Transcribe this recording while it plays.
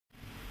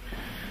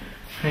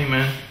Hey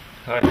man.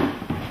 Hi.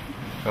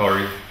 How are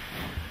you?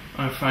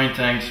 I'm fine,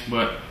 thanks,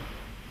 but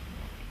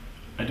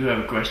I do have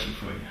a question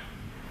for you.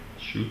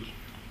 Shoot.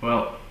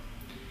 Well,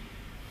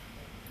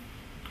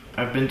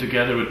 I've been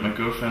together with my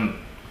girlfriend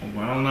a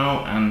while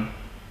now, and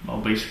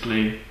well,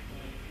 basically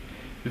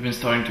we've been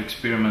starting to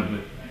experiment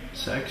with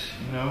sex,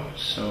 you know,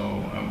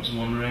 so I was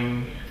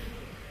wondering...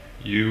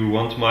 You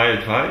want my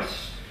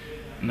advice?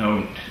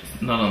 No,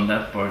 not on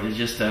that part, it's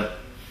just that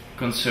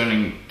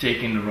concerning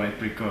taking the right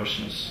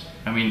precautions.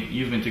 I mean,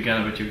 you've been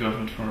together with your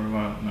girlfriend for a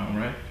while now,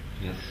 right?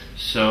 Yes.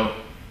 So,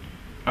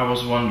 I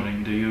was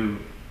wondering, do you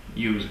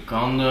use a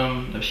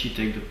condom? Does she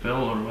take the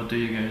pill, or what do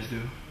you guys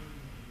do?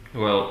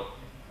 Well,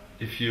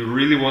 if you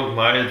really want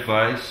my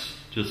advice,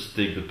 just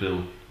take the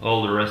pill.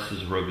 All the rest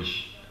is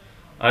rubbish.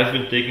 I've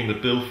been taking the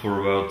pill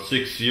for about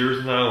 6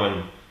 years now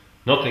and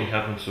nothing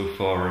happened so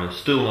far.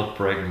 Still not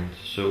pregnant,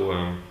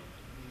 so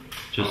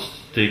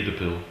just take the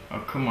pill.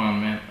 Oh, come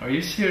on, man. Are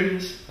you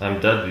serious?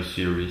 I'm deadly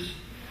serious.